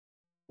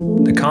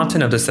The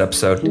content of this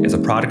episode is a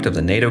product of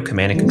the NATO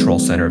Command and Control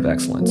Center of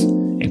Excellence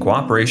in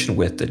cooperation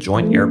with the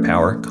Joint Air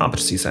Power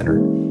Competency Center.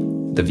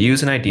 The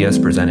views and ideas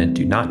presented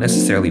do not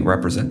necessarily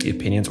represent the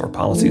opinions or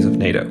policies of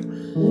NATO.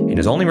 It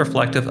is only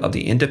reflective of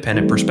the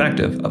independent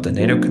perspective of the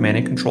NATO Command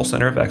and Control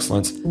Center of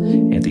Excellence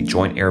and the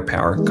Joint Air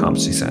Power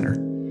Competency Center.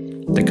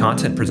 The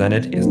content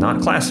presented is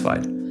not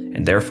classified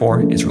and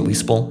therefore is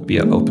releasable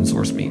via open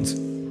source means.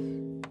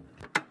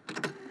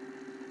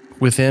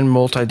 Within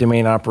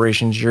multi-domain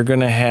operations, you're going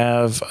to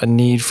have a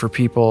need for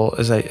people,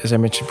 as I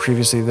mentioned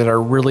previously, that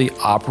are really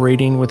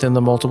operating within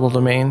the multiple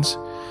domains,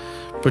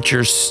 but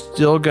you're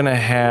still going to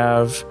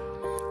have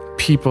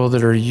people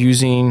that are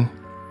using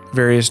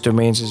various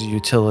domains as a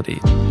utility.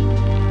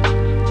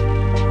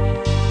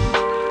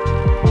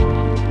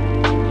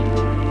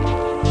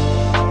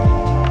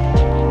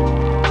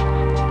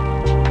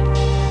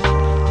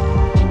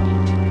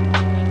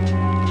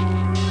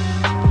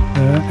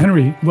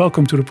 Henry,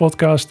 welcome to the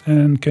podcast,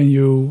 and can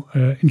you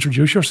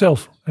introduce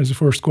yourself as a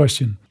first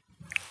question?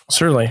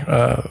 Certainly.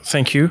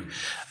 Thank you.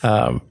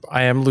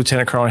 I am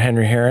Lieutenant Colonel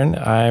Henry Herron.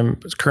 I'm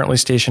currently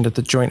stationed at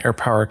the Joint Air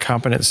Power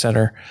Competence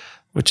Center,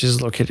 which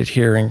is located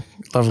here in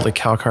lovely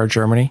Kalkar,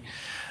 Germany.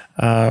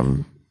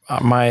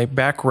 My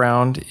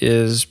background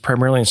is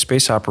primarily in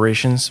space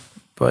operations,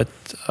 but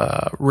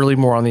really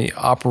more on the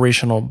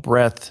operational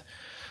breadth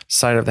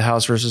side of the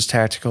house versus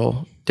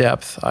tactical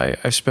depth.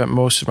 I've spent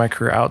most of my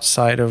career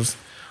outside of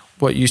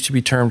what used to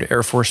be termed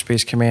Air Force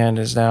Space Command,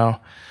 is now,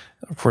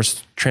 of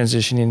course,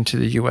 transitioning to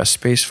the U.S.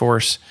 Space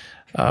Force,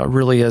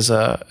 really as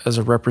a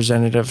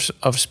representative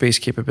of space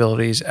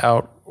capabilities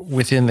out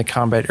within the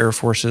combat air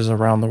forces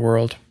around the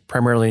world,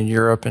 primarily in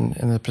Europe and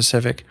in the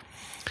Pacific.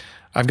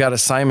 I've got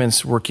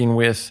assignments working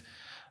with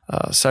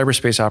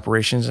cyberspace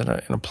operations in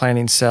a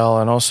planning cell,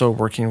 and also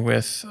working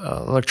with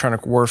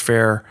electronic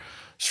warfare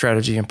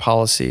strategy and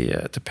policy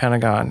at the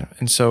Pentagon.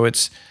 And so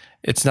it's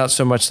not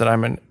so much that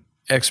I'm an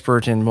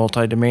expert in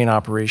multi-domain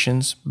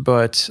operations,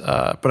 but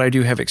I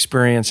do have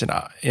experience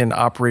in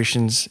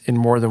operations in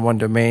more than one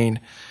domain,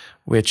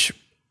 which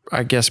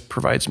I guess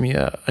provides me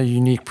a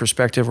unique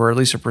perspective, or at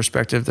least a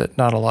perspective that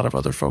not a lot of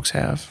other folks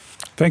have.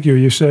 Thank you.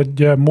 You said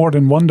more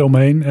than one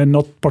domain, and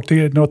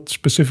not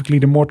specifically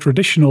the more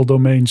traditional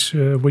domains,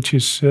 which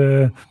is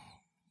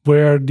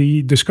where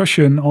the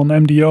discussion on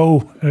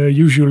MDO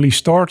usually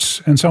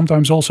starts and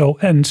sometimes also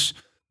ends.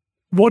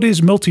 What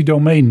is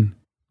multi-domain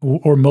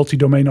or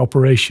multi-domain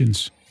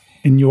operations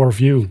in your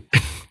view?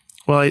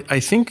 Well, I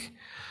think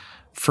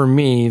for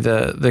me,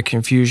 the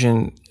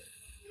confusion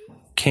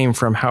came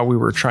from how we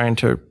were trying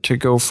to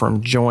go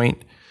from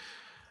joint,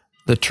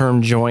 the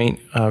term joint,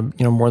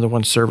 more than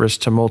one service,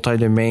 to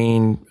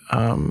multi-domain.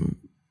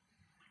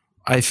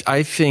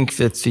 I think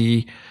that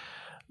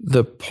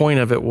the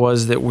point of it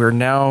was that we're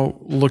now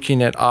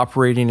looking at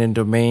operating in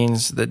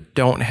domains that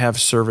don't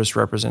have service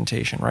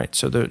representation, right?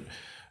 So that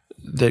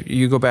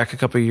you go back a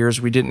couple of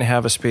years, we didn't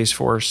have a Space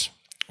Force.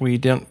 We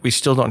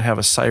still don't have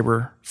a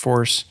cyber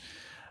force,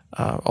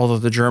 although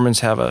the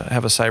Germans have a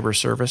cyber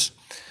service.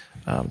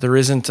 There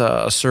isn't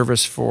a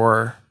service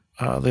for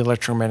the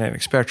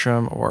electromagnetic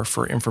spectrum or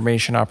for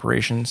information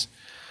operations.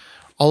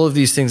 All of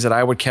these things that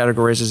I would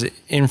categorize as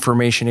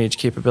information age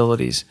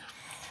capabilities.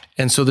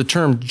 And so the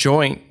term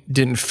joint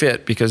didn't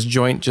fit, because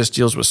joint just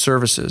deals with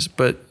services,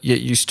 but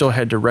yet you still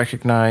had to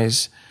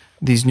recognize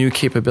these new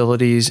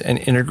capabilities and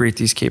integrate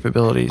these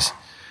capabilities.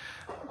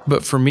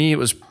 But for me, it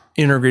was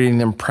integrating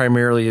them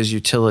primarily as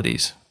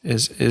utilities,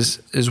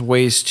 is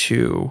ways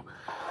to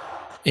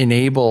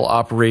enable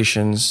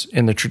operations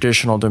in the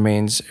traditional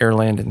domains, air,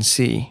 land, and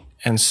sea.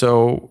 And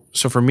so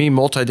for me,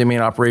 multi-domain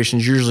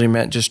operations usually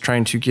meant just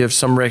trying to give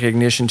some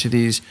recognition to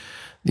these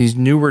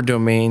newer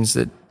domains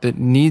that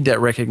need that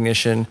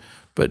recognition,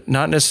 but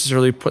not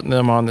necessarily putting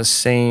them on the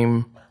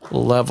same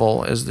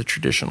level as the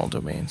traditional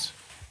domains.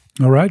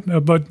 All right,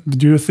 but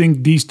do you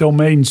think these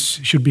domains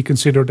should be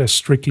considered as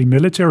strictly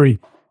military,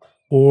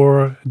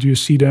 or do you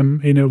see them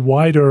in a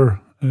wider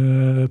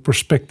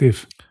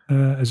perspective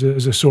as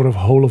a sort of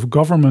whole of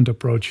government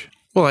approach?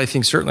 Well, I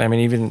think certainly.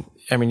 Even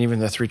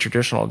the three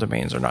traditional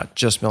domains are not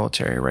just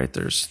military, right?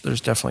 There's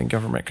definitely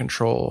government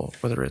control,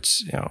 whether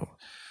it's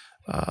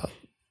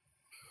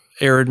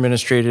air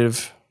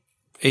administrative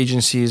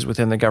agencies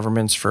within the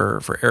governments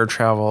for air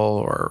travel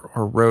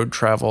or road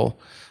travel,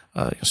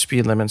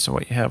 speed limits and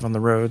what you have on the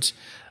roads,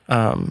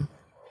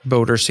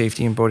 boater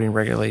safety and boating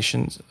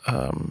regulations.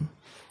 And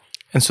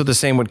so the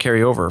same would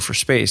carry over for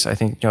space. I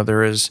think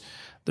there's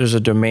a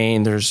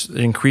domain, there's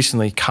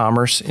increasingly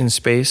commerce in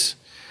space.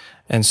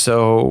 And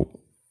so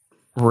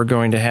we're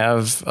going to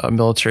have a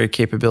military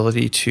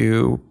capability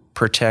to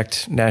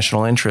protect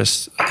national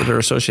interests that are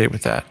associated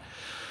with that.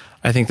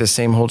 I think the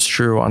same holds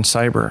true on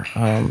cyber.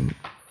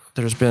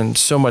 There's been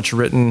so much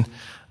written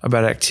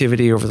about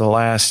activity over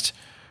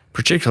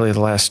particularly the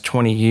last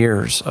 20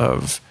 years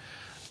of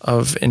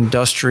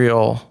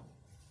industrial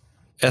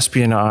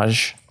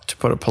espionage, to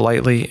put it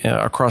politely,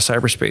 across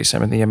cyberspace.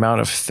 The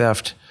amount of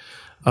theft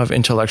of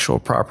intellectual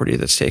property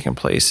that's taken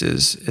place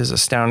is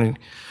astounding.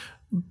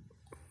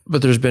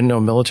 but there's been no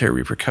military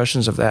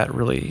repercussions of that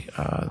really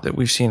that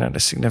we've seen at a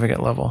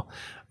significant level.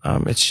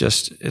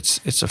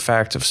 It's a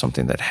fact of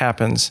something that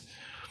happens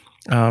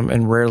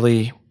and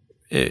rarely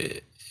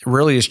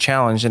is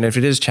challenged. And if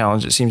it is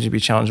challenged, it seems to be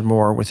challenged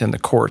more within the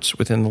courts,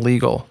 within the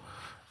legal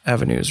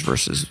avenues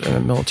versus in a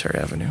military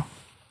avenue.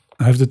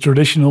 Have the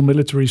traditional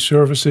military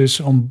services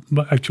on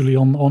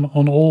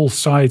all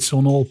sides,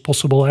 on all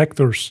possible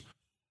actors'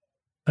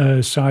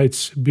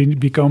 sides,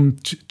 become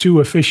too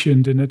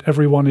efficient, and that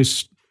everyone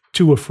is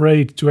too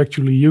afraid to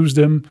actually use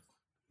them,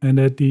 and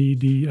that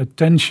the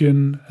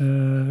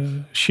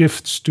attention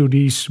shifts to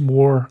these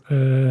more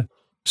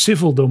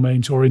civil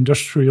domains or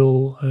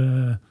industrial.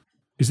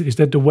 Is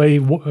that the way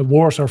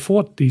wars are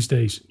fought these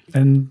days?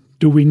 And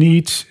do we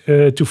need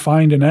to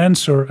find an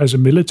answer as a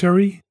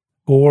military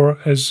or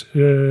as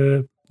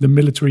the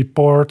military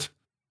part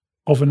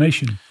of a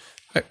nation?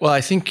 Well,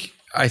 I think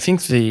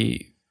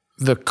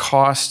the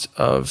cost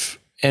of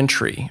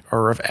entry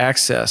or of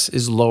access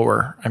is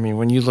lower. I mean,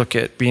 when you look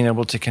at being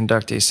able to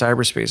conduct a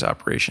cyberspace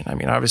operation, I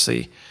mean,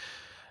 obviously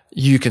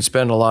you can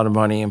spend a lot of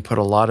money and put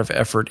a lot of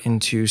effort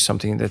into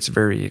something that's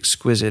very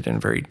exquisite and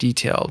very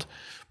detailed,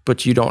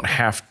 but you don't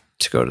have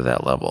to go to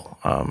that level.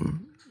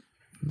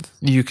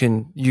 You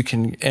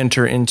can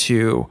enter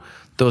into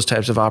those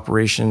types of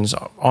operations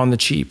on the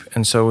cheap.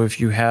 And so if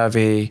you have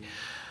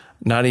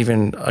not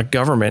even a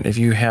government, if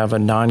you have a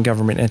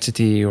non-government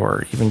entity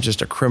or even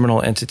just a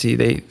criminal entity,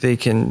 they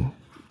can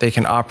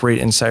operate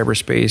in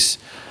cyberspace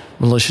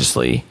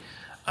maliciously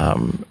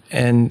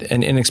and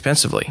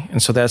inexpensively.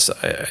 And so that's,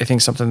 I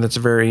think, something that's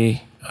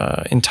very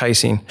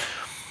enticing.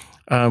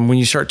 When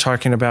you start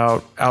talking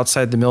about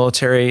outside the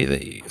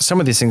military, some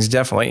of these things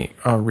definitely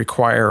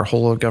require a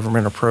whole of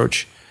government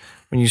approach.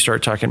 When you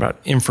start talking about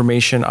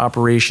information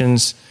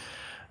operations,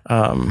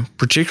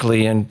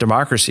 particularly in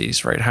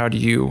democracies, right? How do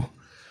you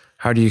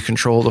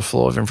control the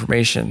flow of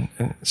information?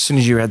 And as soon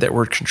as you add that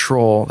word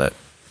control, it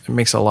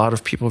makes a lot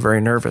of people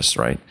very nervous,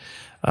 right?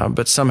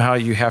 But somehow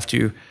you have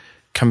to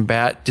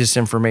combat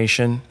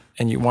disinformation,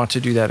 and you want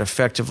to do that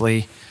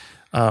effectively.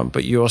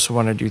 But you also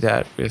want to do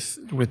that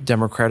with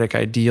democratic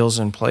ideals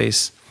in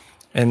place.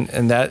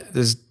 And that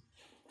is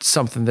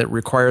something that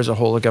requires a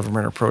whole of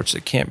government approach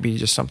that can't be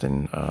just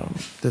something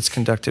that's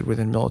conducted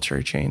within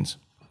military chains.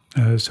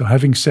 So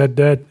having said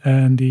that,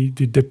 and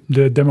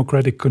the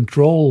democratic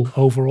control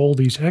over all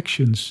these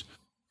actions,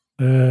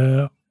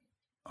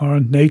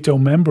 aren't NATO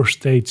member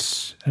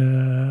states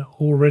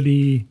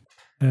already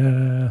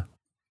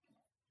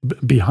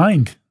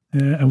behind?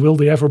 And will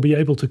they ever be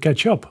able to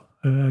catch up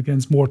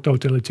against more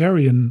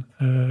totalitarian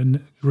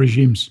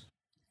regimes?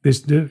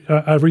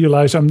 I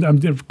realize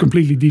I'm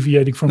completely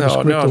deviating from the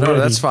script already. No,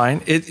 that's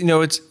fine.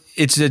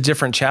 It's a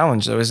different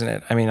challenge, though, isn't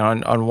it? I mean,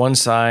 on one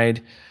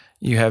side,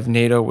 you have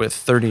NATO with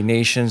 30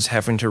 nations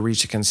having to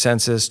reach a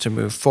consensus to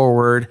move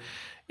forward,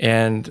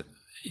 and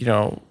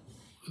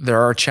there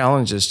are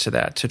challenges to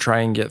that, to try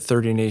and get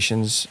 30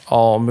 nations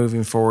all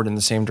moving forward in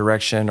the same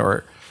direction,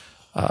 or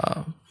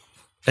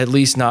at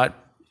least not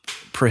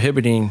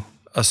prohibiting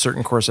a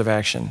certain course of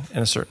action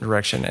in a certain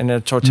direction. And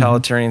a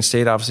totalitarian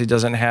state obviously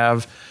doesn't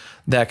have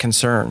that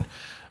concern.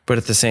 But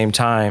at the same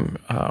time,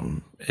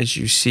 as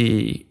you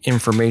see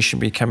information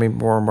becoming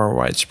more and more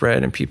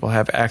widespread and people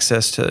have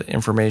access to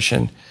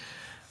information,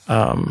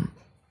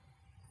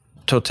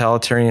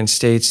 totalitarian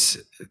states,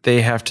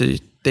 they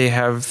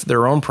have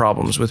their own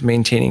problems with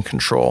maintaining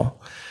control.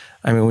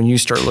 I mean, when you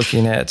start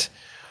looking at,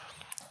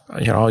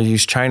 I'll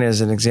use China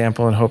as an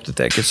example and hope that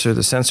gets through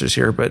the censors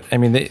here, but I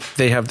mean,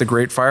 they have the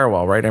Great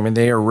Firewall, right? I mean,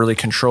 they are really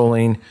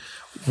controlling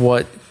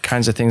what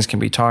kinds of things can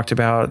be talked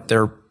about.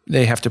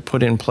 They have to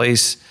put in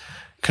place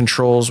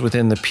controls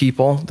within the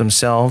people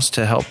themselves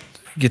to help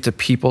get the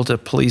people to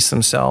police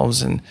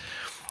themselves, and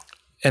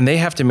they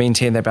have to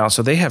maintain that balance.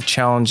 So they have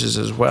challenges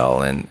as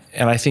well, and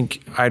I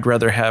think I'd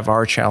rather have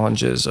our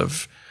challenges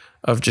of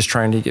just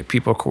trying to get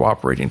people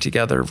cooperating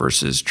together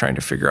versus trying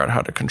to figure out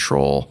how to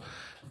control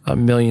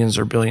millions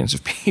or billions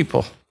of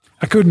people.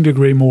 I couldn't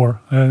agree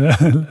more.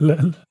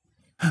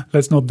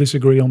 Let's not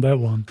disagree on that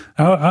one.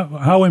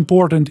 How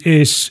important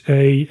is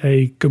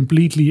a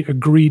completely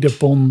agreed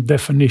upon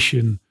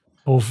definition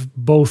of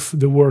both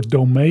the word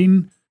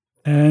domain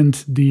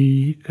and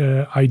the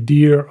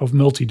idea of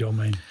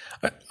multi-domain?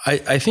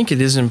 I think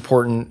it is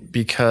important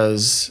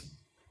because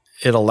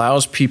it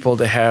allows people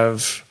to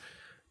have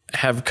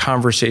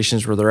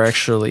conversations where they're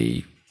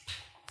actually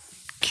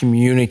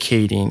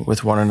communicating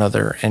with one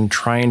another and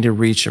trying to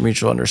reach a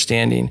mutual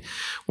understanding.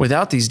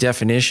 Without these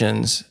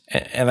definitions,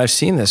 and I've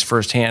seen this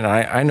firsthand,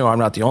 I know I'm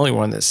not the only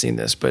one that's seen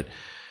this, but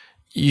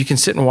you can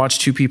sit and watch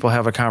two people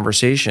have a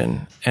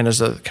conversation, and as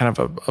a kind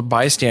of a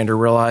bystander,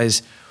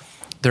 realize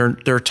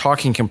they're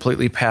talking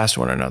completely past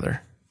one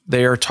another.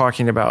 They are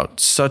talking about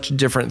such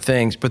different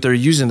things, but they're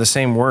using the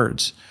same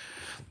words.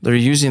 They're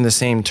using the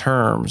same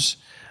terms,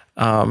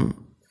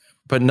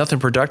 but nothing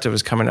productive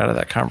is coming out of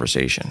that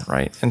conversation,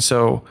 right? And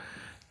so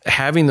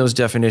having those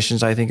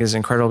definitions, I think, is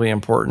incredibly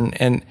important.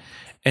 And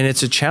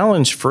it's a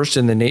challenge first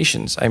in the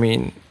nations. I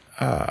mean,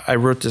 I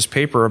wrote this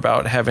paper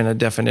about having a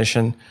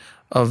definition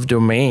of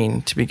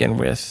domain to begin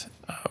with,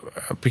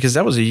 because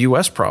that was a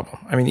U.S. problem.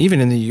 I mean, even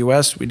in the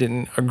U.S., we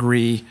didn't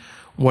agree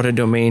what a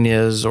domain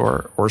is,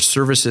 or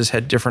services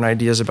had different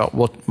ideas about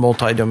what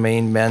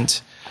multi-domain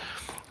meant.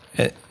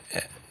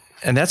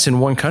 And that's in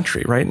one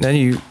country, right? And then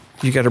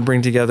you got to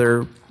bring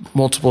together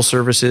multiple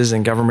services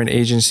and government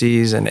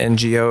agencies and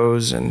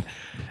NGOs and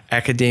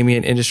academia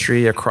and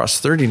industry across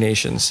 30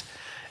 nations.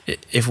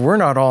 If we're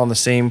not all on the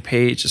same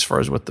page as far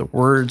as what the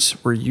words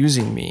we're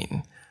using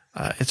mean,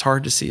 it's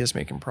hard to see us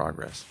making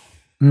progress.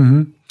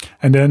 Mm-hmm.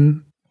 And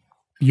then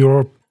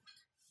your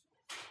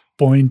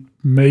point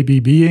maybe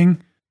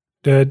being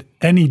that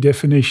any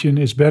definition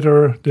is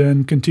better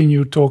than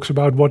continued talks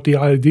about what the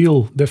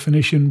ideal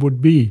definition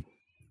would be.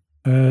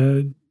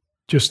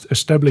 Just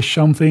establish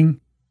something,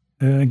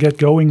 get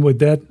going with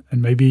that,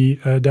 and maybe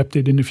adapt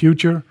it in the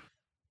future.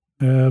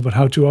 But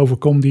how to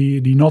overcome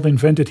the not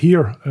invented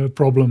here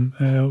problem,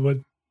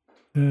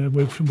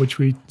 which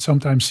we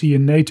sometimes see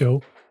in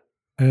NATO.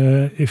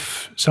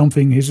 If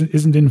something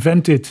isn't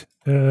invented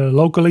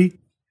locally,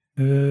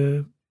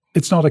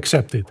 it's not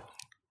accepted.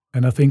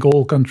 And I think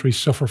all countries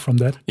suffer from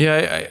that.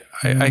 Yeah,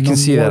 I can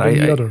see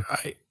that.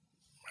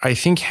 I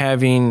think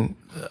having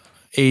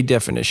a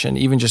definition,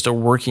 even just a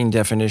working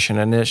definition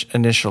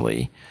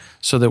initially,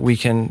 so that we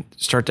can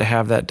start to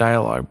have that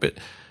dialogue. But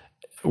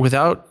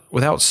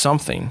without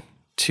something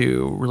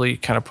to really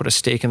kind of put a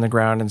stake in the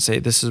ground and say,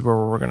 this is where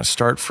we're going to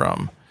start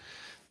from,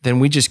 then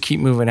we just keep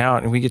moving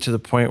out, and we get to the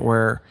point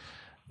where,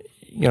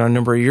 a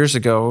number of years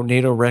ago,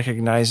 NATO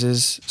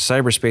recognizes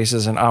cyberspace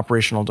as an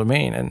operational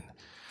domain. And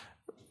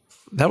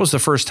that was the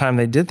first time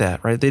they did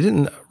that, right? They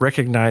didn't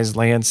recognize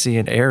land, sea,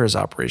 and air as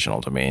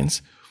operational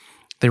domains.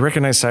 They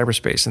recognized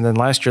cyberspace. And then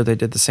last year they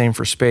did the same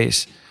for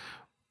space.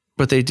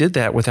 But they did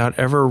that without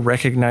ever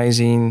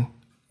recognizing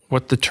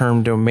what the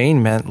term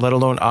domain meant, let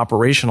alone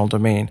operational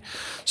domain.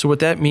 So what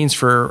that means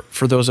for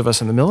those of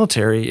us in the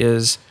military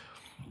is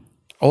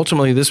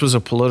ultimately this was a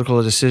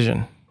political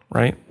decision,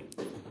 right?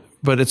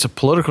 But it's a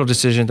political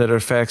decision that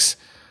affects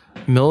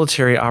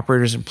military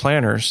operators and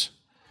planners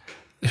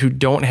who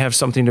don't have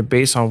something to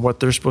base on what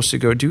they're supposed to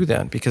go do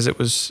then, because it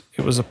was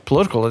a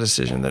political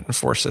decision that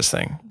enforced this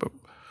thing. But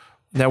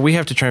now we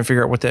have to try and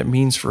figure out what that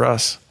means for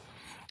us.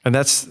 And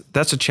that's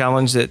a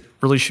challenge that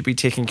really should be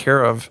taken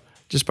care of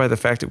just by the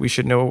fact that we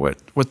should know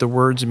what the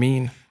words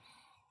mean.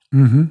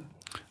 Mm-hmm.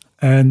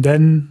 And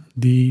then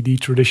the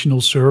traditional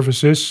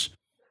services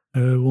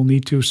will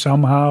need to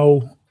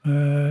somehow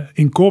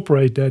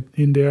incorporate that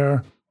in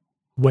their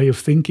way of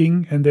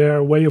thinking and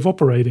their way of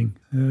operating.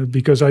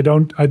 Because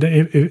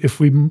if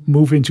we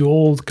move into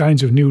all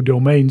kinds of new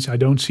domains, I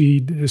don't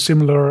see a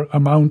similar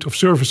amount of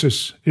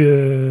services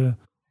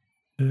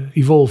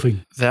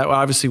evolving. That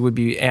obviously would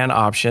be an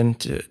option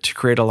to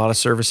create a lot of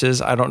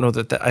services. I don't know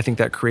I think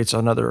that creates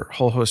another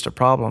whole host of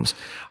problems.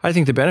 I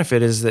think the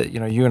benefit is that,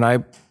 you and I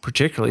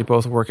particularly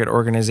both work at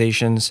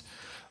organizations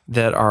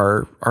that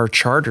are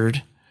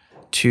chartered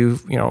to,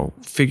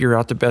 figure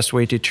out the best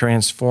way to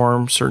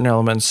transform certain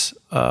elements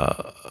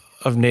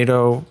of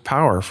NATO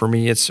power. For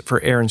me, it's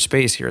for air and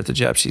space here at the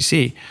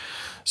JAPCC.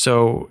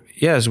 So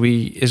yeah, as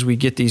we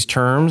get these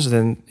terms,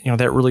 then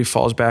that really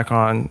falls back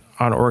on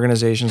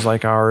organizations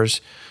like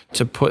ours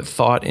to put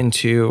thought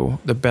into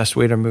the best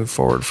way to move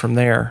forward from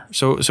there.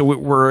 So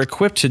we're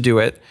equipped to do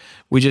it.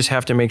 We just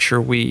have to make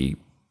sure we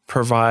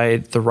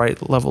provide the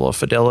right level of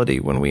fidelity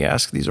when we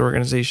ask these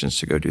organizations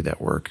to go do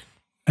that work.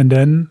 And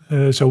then,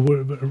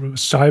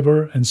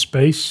 cyber and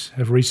space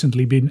have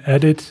recently been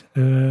added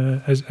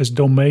as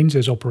domains,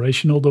 as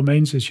operational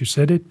domains, as you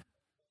said it.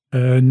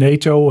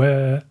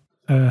 NATO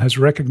has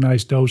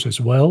recognized those as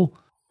well.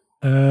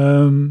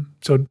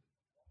 So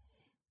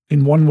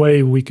in one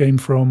way, we came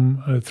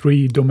from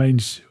 3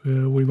 domains,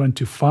 we went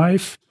to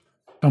 5.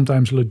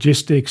 Sometimes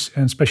logistics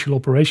and special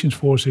operations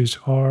forces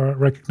are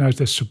recognized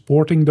as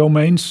supporting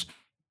domains.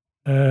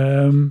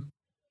 Where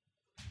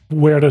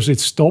does it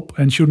stop?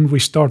 And shouldn't we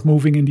start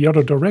moving in the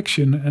other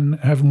direction and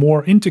have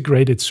more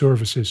integrated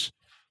services?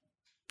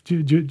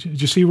 Do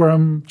you see where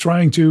I'm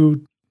trying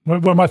to,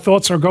 where my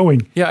thoughts are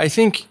going? Yeah, I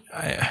think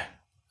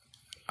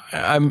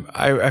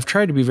I've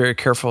tried to be very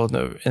careful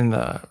in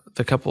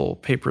the couple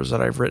papers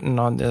that I've written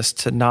on this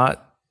to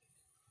not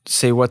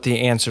say what the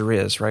answer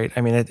is, right?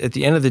 I mean, at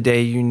the end of the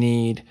day, you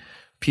need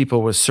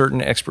people with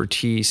certain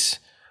expertise,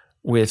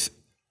 with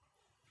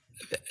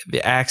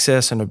the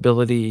access and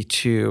ability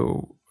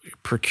to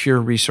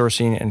procure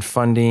resourcing and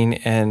funding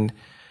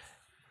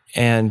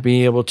and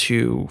being able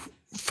to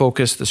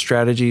focus the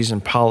strategies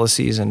and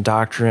policies and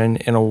doctrine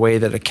in a way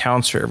that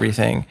accounts for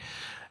everything.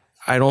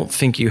 I don't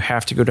think you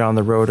have to go down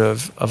the road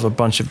of a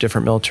bunch of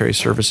different military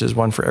services,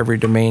 one for every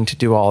domain, to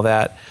do all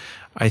that.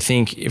 I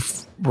think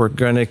if we're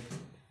going to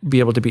be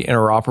able to be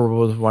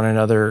interoperable with one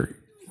another,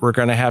 we're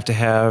going to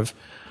have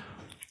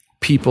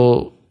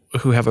people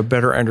who have a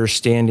better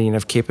understanding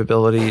of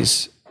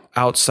capabilities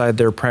outside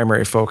their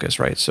primary focus,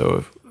 right?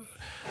 So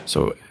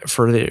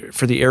for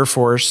the Air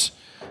Force,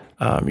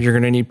 you're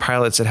going to need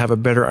pilots that have a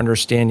better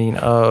understanding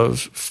of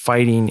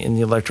fighting in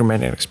the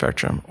electromagnetic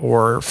spectrum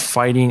or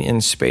fighting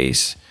in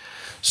space,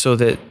 so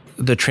that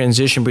the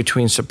transition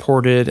between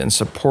supported and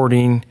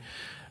supporting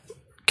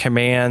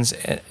commands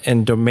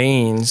and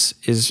domains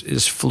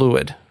is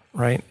fluid,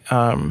 right?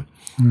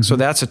 So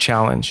that's a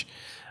challenge.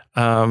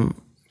 There's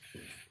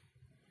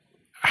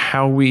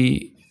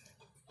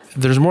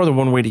more than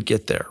one way to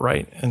get there,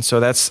 right? And so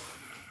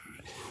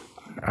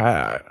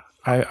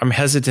I'm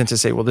hesitant to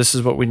say, well, this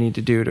is what we need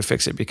to do to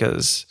fix it,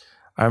 because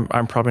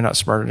I'm probably not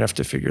smart enough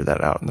to figure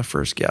that out in the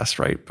first guess,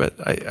 right? But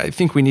I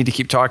think we need to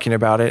keep talking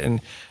about it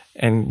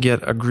and get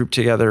a group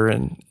together,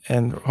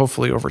 and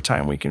hopefully over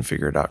time we can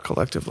figure it out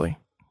collectively.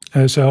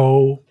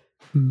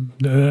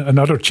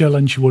 Another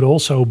challenge would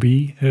also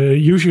be,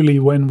 usually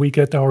when we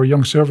get our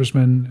young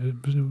servicemen,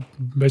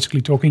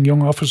 basically talking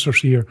young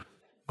officers here,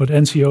 but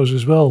NCOs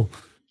as well,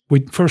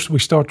 we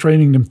start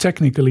training them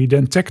technically,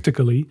 then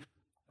tactically,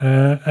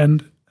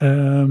 and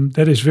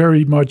that is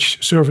very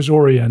much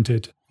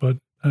service-oriented. But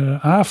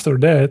after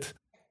that,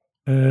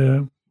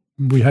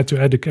 we had to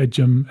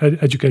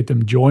educate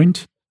them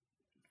joint,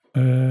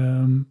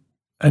 and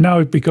now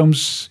it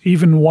becomes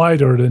even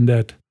wider than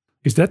that.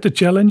 Is that the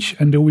challenge?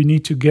 And do we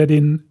need to get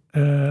in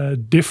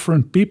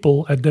different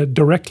people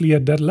directly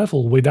at that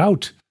level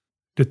without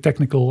the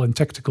technical and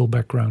tactical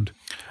background?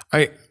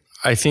 I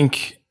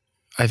think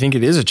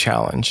it is a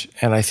challenge,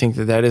 and I think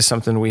that is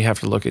something we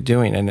have to look at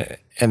doing,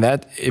 and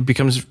that it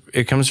becomes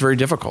very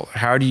difficult.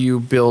 How do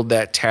you build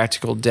that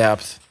tactical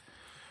depth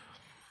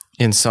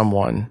in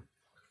someone,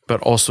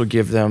 but also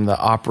give them the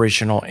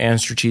operational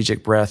and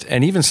strategic breadth,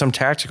 and even some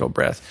tactical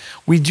breadth?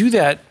 We do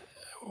that.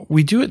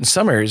 We do it in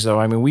some areas, though.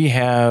 I mean, we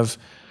have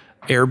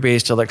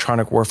air-based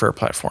electronic warfare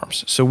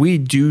platforms. So we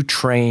do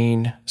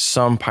train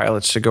some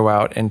pilots to go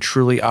out and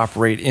truly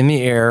operate in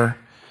the air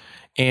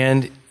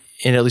and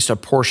in at least a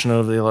portion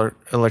of the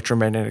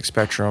electromagnetic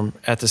spectrum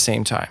at the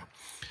same time.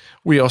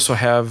 We also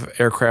have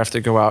aircraft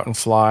that go out and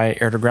fly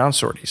air-to-ground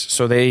sorties.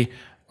 So they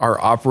are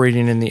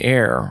operating in the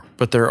air,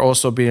 but they're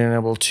also being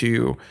able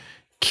to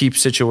keep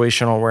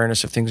situational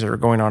awareness of things that are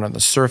going on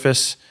the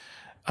surface,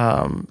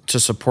 to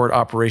support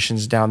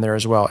operations down there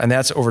as well. And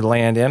that's over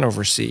land and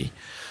over sea.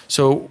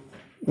 So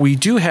we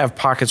do have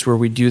pockets where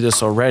we do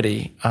this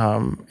already.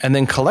 And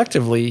then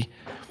collectively,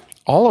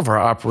 all of our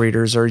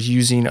operators are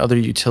using other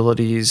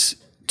utilities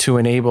to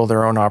enable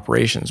their own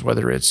operations,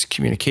 whether it's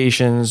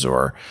communications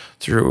or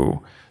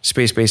through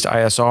space-based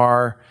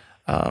ISR.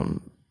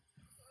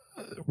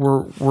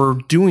 We're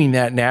doing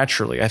that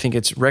naturally. I think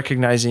it's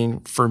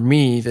recognizing for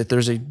me that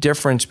there's a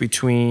difference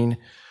between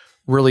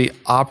really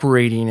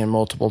operating in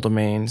multiple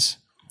domains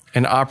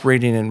and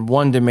operating in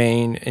one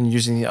domain and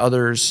using the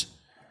other's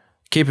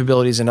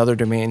capabilities in other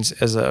domains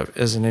as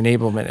an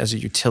enablement, as a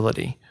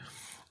utility.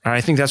 And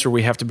I think that's where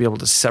we have to be able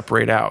to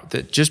separate out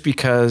that just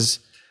because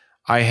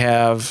I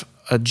have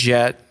a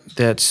jet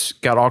that's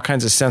got all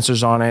kinds of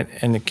sensors on it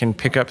and it can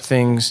pick up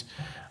things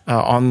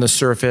on the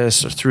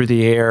surface or through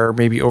the air,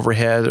 maybe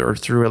overhead or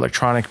through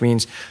electronic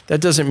means, that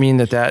doesn't mean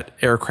that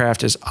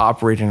aircraft is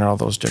operating in all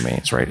those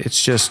domains, right?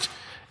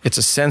 It's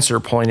a sensor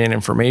pulling in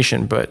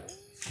information, but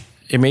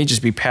it may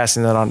just be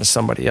passing that on to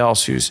somebody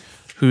else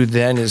who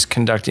then is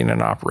conducting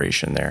an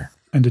operation there.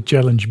 And the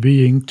challenge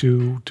being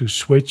to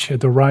switch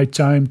at the right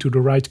time to the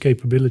right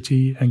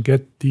capability and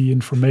get the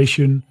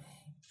information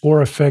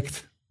or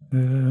effect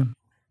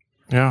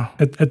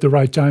at the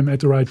right time,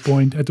 at the right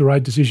point, at the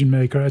right decision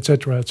maker, et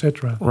cetera, et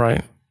cetera.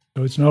 Right.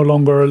 So it's no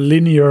longer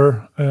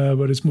linear,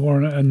 but it's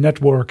more a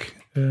network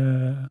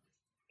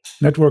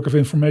of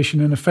information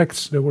and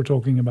effects that we're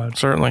talking about.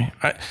 Certainly,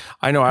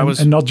 I know.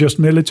 And not just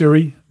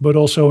military, but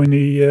also in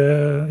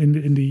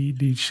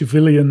the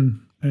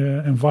civilian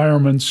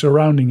environment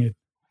surrounding it.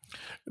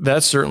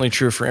 That's certainly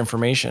true for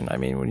information. I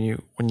mean,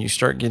 when you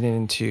start getting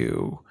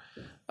into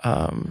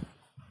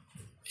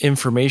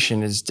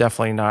information, is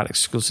definitely not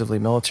exclusively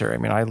military. I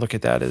mean, I look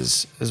at that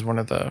as one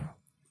of the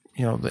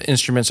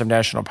instruments of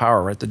national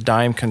power, right? The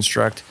DIME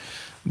construct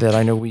that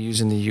I know we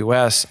use in the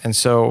U.S. And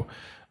so,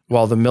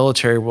 while the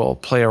military will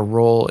play a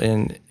role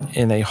in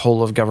a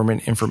whole of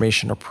government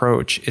information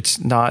approach, it's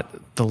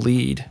not the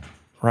lead,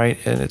 right?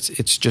 And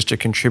it's just a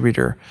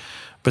contributor.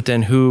 But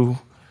then who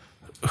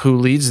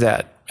leads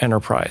that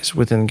enterprise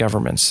within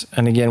governments?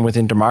 And again,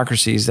 within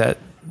democracies, that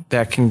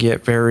can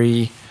get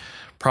very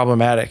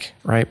problematic,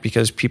 right?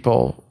 Because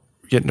people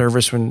get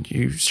nervous when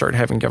you start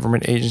having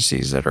government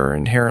agencies that are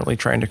inherently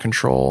trying to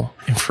control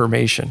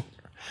information.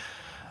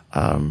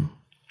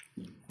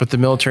 But the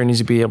military needs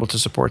to be able to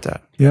support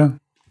that. Yeah,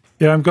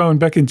 I'm going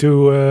back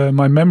into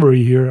my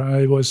memory here.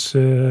 I was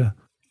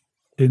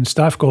in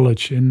Staff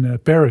College in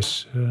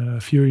Paris a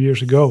few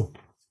years ago.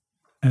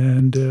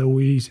 And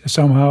we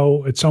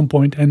somehow at some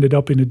point ended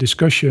up in a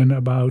discussion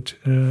about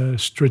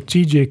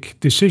strategic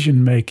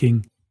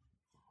decision-making.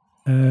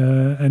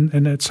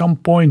 And at some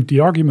point the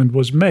argument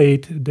was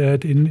made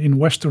that in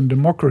Western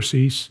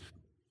democracies,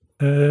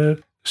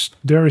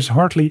 there is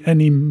hardly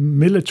any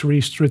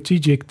military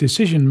strategic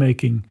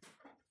decision-making.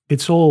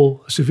 It's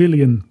all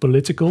civilian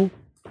political.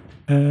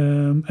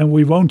 And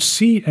we won't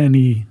see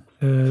any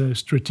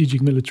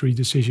strategic military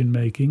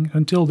decision-making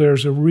until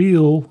there's a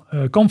real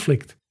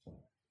conflict.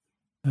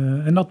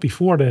 And not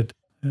before that.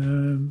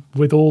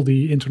 with all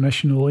the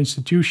international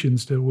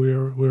institutions that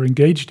we're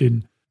engaged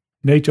in,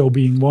 NATO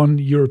being one,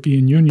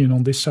 European Union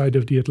on this side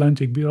of the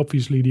Atlantic,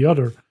 obviously the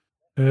other.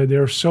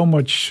 There's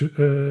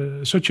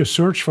such a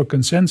search for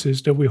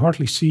consensus that we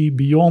hardly see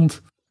beyond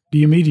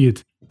the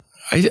immediate.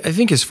 I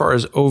think as far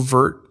as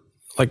overt,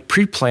 like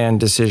pre-planned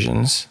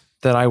decisions,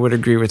 that I would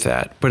agree with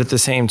that. But at the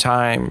same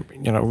time,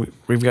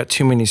 we've got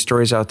too many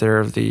stories out there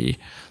of the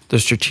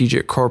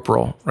strategic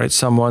corporal, right?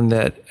 Someone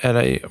that at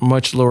a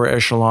much lower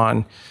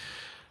echelon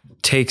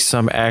takes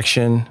some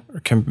action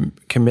or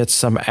commits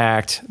some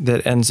act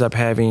that ends up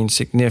having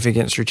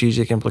significant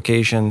strategic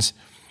implications,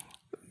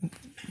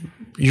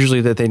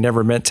 usually that they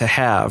never meant to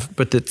have,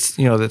 but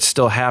that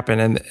still happen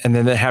and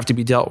then they have to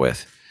be dealt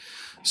with.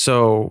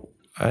 So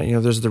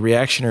there's the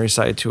reactionary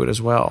side to it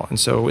as well. And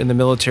so in the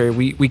military,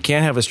 we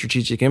can have a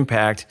strategic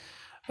impact.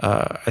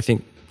 I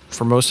think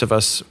for most of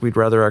us, we'd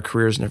rather our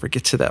careers never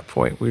get to that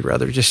point. We'd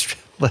rather just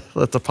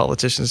let the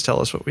politicians tell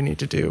us what we need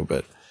to do.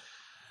 But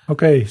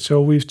okay,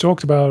 so we've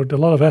talked about a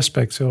lot of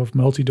aspects of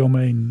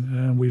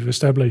multi-domain. We've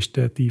established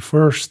that the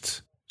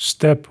first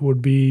step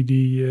would be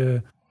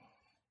to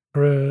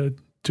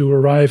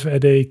arrive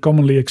at a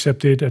commonly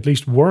accepted, at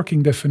least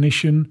working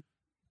definition.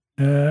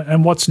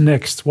 And what's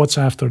next? What's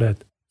after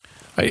that?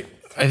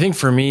 I think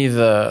for me,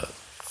 the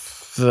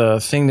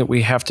thing that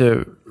we have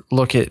to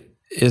look at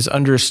is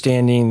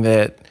understanding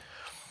that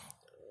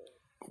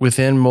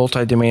within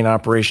multi-domain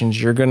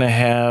operations, you're going to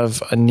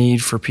have a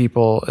need for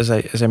people, as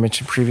I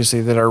mentioned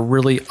previously, that are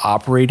really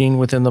operating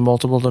within the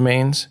multiple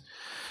domains,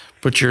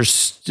 but you're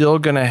still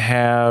going to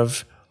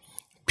have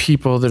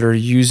people that are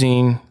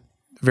using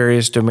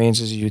various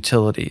domains as a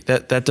utility.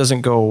 That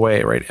doesn't go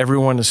away, right?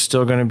 Everyone is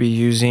still going to be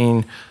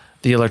using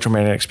the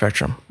electromagnetic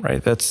spectrum,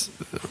 right? That's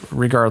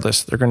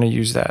regardless, they're going to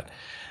use that.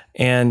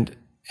 And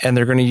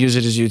they're going to use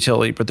it as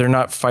utility, but they're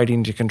not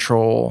fighting to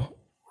control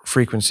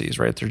frequencies,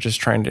 right? They're just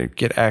trying to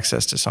get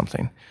access to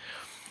something.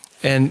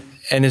 And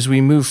as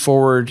we move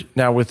forward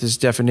now with these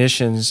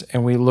definitions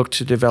and we look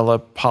to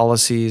develop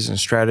policies and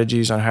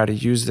strategies on how to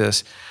use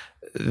this,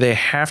 they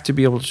have to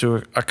be able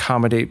to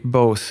accommodate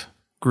both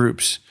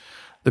groups.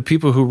 The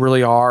people who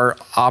really are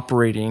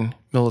operating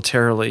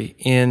militarily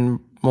in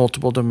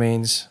multiple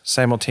domains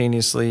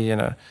simultaneously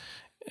and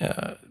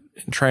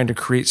trying to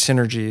create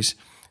synergies,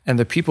 and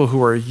the people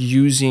who are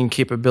using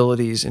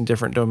capabilities in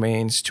different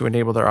domains to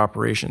enable their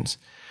operations.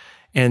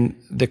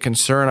 And the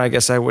concern I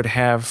guess I would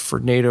have for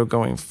NATO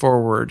going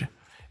forward,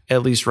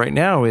 at least right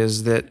now,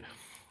 is that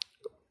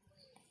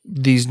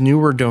these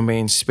newer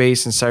domains,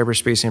 space and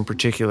cyberspace in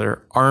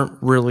particular, aren't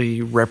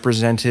really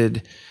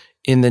represented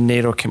in the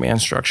NATO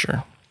command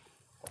structure.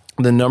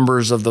 The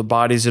numbers of the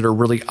bodies that are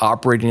really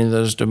operating in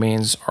those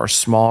domains are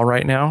small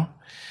right now.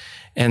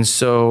 And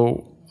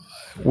so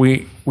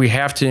we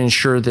have to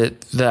ensure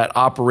that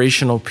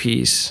operational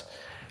piece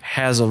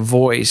has a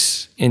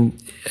voice in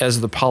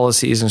as the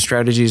policies and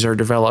strategies are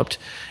developed,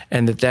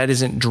 and that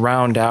isn't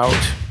drowned out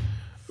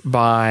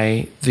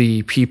by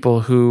the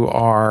people who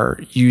are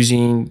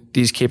using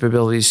these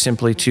capabilities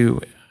simply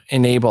to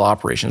enable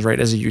operations, right,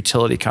 as a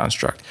utility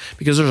construct,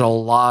 because there's a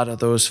lot of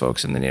those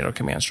folks in the NATO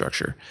command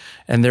structure,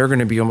 and they're going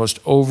to be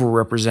almost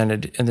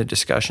overrepresented in the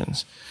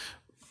discussions.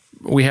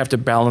 We have to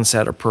balance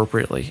that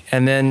appropriately,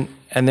 and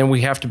then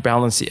we have to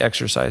balance the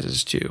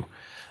exercises too.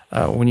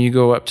 When you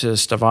go up to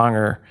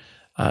Stavanger,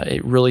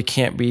 it really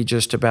can't be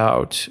just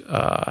about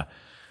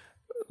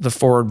the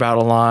forward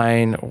battle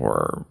line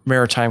or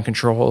maritime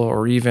control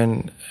or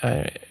even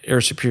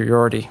air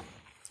superiority.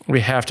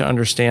 We have to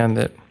understand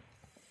that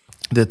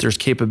there's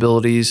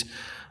capabilities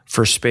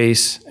for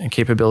space and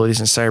capabilities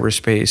in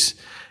cyberspace,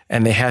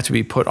 and they have to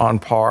be put on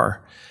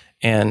par.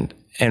 And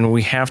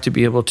we have to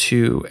be able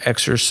to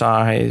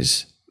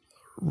exercise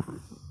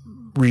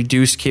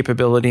reduced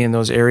capability in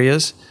those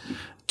areas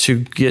to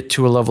get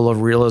to a level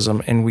of realism.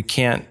 And we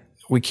can't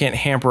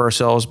hamper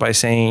ourselves by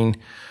saying,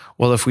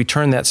 well, if we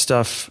turn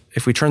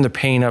the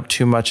pain up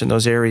too much in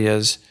those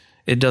areas,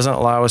 it doesn't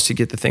allow us to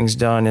get the things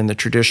done in the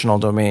traditional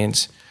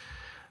domains.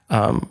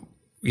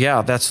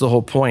 Yeah, that's the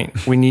whole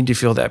point. We need to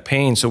feel that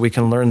pain so we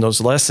can learn those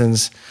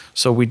lessons,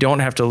 so we don't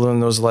have to learn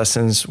those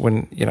lessons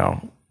when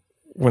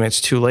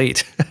it's too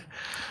late,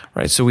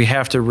 right? So we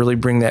have to really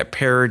bring that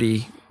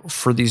parity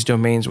for these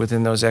domains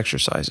within those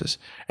exercises.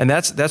 And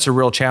that's a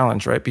real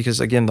challenge, right? Because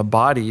again, the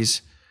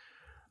bodies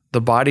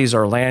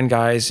are land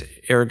guys,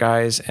 air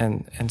guys,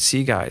 and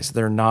sea guys.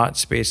 They're not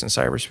space and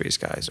cyberspace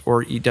guys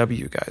or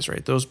EW guys,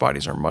 right? Those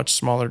bodies are much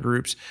smaller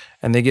groups,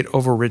 and they get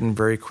overridden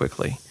very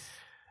quickly.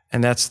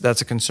 And that's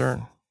a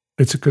concern.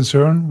 It's a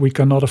concern. We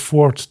cannot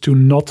afford to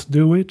not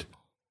do it.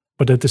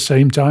 But at the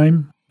same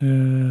time,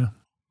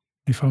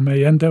 if I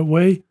may end that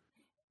way,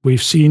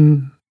 we've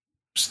seen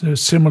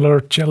similar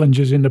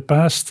challenges in the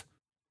past.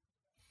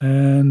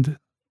 And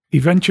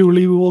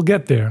eventually we will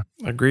get there.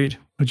 Agreed.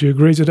 Would you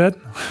agree to that?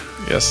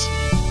 Yes.